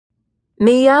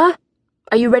Mia,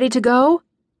 are you ready to go?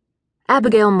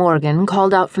 Abigail Morgan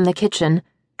called out from the kitchen,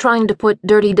 trying to put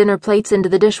dirty dinner plates into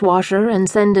the dishwasher and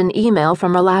send an email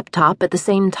from her laptop at the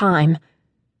same time.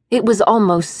 It was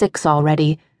almost 6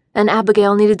 already, and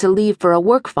Abigail needed to leave for a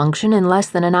work function in less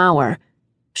than an hour.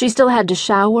 She still had to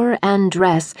shower and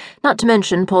dress, not to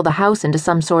mention pull the house into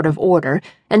some sort of order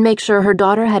and make sure her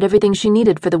daughter had everything she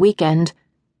needed for the weekend.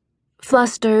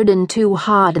 Flustered and too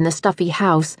hot in the stuffy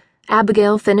house,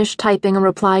 Abigail finished typing a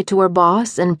reply to her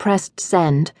boss and pressed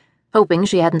send, hoping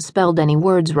she hadn't spelled any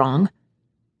words wrong.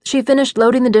 She finished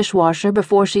loading the dishwasher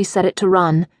before she set it to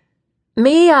run.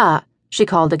 "Mia," she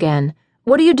called again,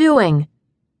 "what are you doing?"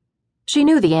 She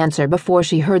knew the answer before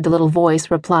she heard the little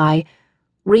voice reply,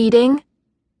 "Reading."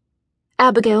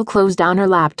 Abigail closed down her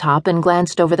laptop and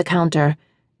glanced over the counter.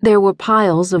 There were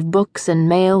piles of books and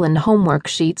mail and homework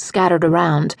sheets scattered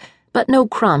around, but no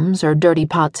crumbs or dirty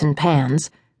pots and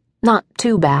pans. Not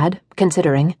too bad,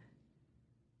 considering.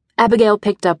 Abigail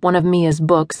picked up one of Mia's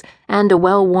books and a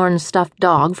well-worn stuffed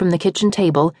dog from the kitchen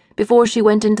table before she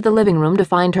went into the living room to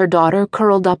find her daughter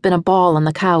curled up in a ball on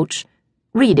the couch.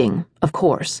 Reading, of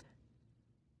course.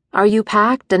 "Are you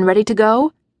packed and ready to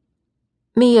go?"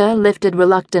 Mia lifted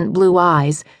reluctant blue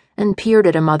eyes and peered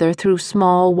at her mother through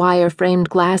small, wire-framed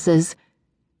glasses.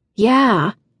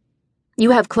 "Yeah."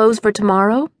 "You have clothes for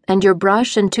tomorrow, and your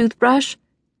brush and toothbrush?"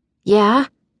 "Yeah."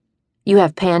 "You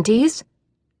have panties?"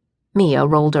 Mia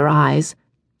rolled her eyes.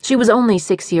 She was only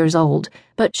 6 years old,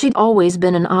 but she'd always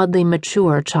been an oddly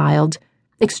mature child,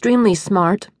 extremely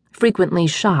smart, frequently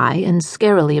shy, and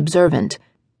scarily observant.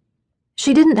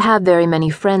 She didn't have very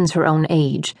many friends her own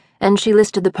age, and she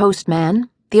listed the postman,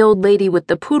 the old lady with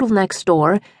the poodle next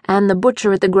door, and the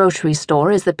butcher at the grocery store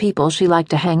as the people she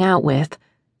liked to hang out with.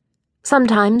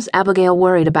 Sometimes Abigail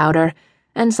worried about her,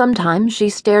 and sometimes she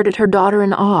stared at her daughter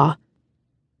in awe.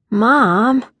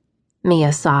 "Mom,"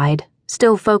 Mia sighed,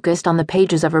 still focused on the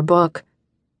pages of her book.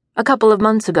 A couple of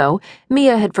months ago,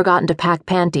 Mia had forgotten to pack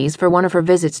panties for one of her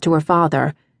visits to her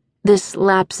father. This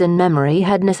lapse in memory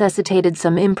had necessitated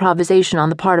some improvisation on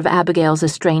the part of Abigail's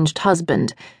estranged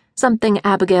husband, something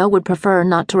Abigail would prefer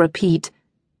not to repeat.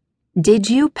 "Did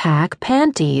you pack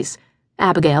panties?"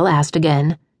 Abigail asked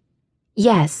again.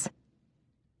 "Yes."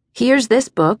 "Here's this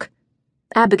book."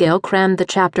 Abigail crammed the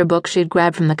chapter book she'd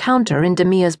grabbed from the counter into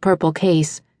Mia's purple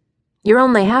case. "You're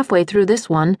only halfway through this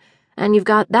one, and you've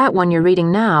got that one you're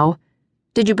reading now.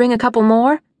 Did you bring a couple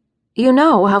more? You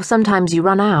know how sometimes you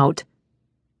run out."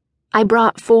 "I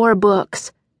brought 4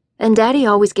 books, and Daddy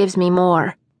always gives me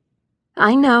more."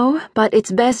 "I know, but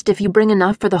it's best if you bring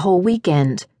enough for the whole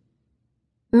weekend."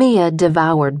 Mia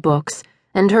devoured books,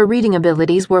 and her reading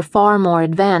abilities were far more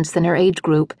advanced than her age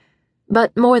group,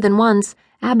 but more than once,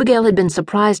 Abigail had been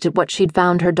surprised at what she'd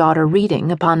found her daughter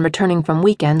reading upon returning from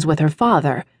weekends with her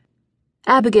father.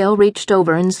 Abigail reached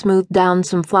over and smoothed down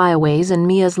some flyaways in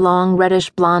Mia's long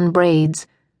reddish-blonde braids.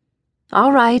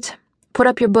 "All right, put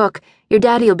up your book. Your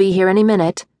daddy'll be here any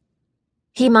minute."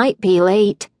 "He might be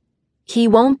late." "He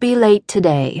won't be late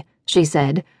today," she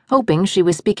said, hoping she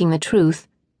was speaking the truth.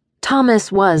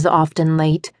 Thomas was often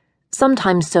late,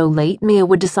 sometimes so late Mia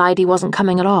would decide he wasn't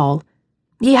coming at all.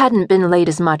 He hadn't been late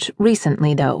as much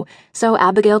recently, though, so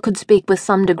Abigail could speak with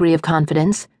some degree of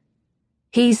confidence.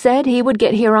 "He said he would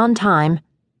get here on time."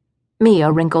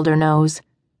 Mia wrinkled her nose.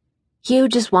 "You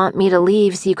just want me to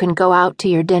leave so you can go out to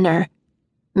your dinner."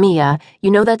 "Mia, you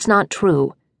know that's not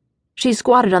true." She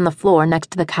squatted on the floor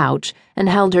next to the couch and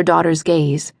held her daughter's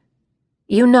gaze.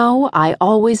 "You know I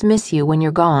always miss you when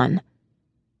you're gone."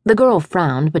 The girl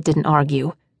frowned but didn't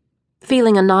argue.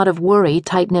 Feeling a knot of worry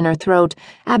tighten in her throat,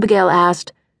 Abigail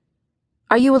asked,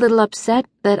 "Are you a little upset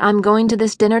that I'm going to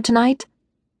this dinner tonight?"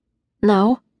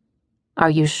 "No." "Are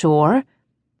you sure?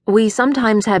 We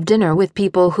sometimes have dinner with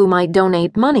people who might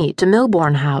donate money to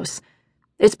Milbourne House.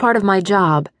 It's part of my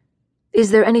job. Is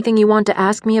there anything you want to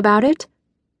ask me about it?"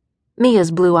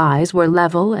 Mia's blue eyes were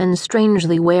level and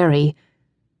strangely wary.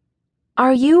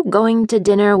 "Are you going to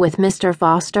dinner with Mr.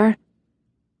 Foster?"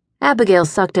 Abigail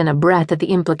sucked in a breath at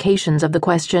the implications of the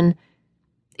question.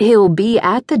 "He'll be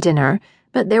at the dinner,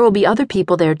 but there will be other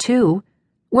people there too.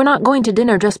 We're not going to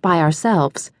dinner just by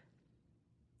ourselves."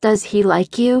 "Does he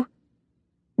like you?"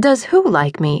 "Does who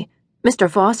like me? Mr.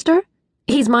 Foster?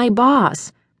 He's my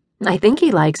boss. I think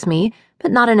he likes me,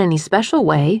 but not in any special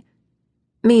way."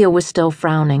 Mia was still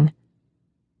frowning.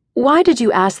 "Why did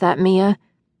you ask that, Mia?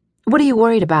 What are you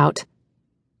worried about?"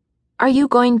 "Are you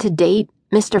going to date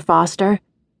Mr. Foster?"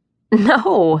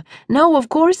 No, of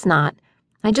course not.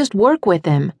 I just work with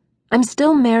him. I'm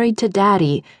still married to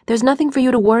Daddy. There's nothing for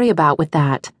you to worry about with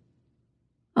that."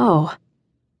 "Oh."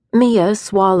 Mia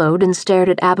swallowed and stared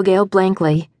at Abigail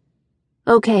blankly.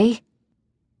 Okay.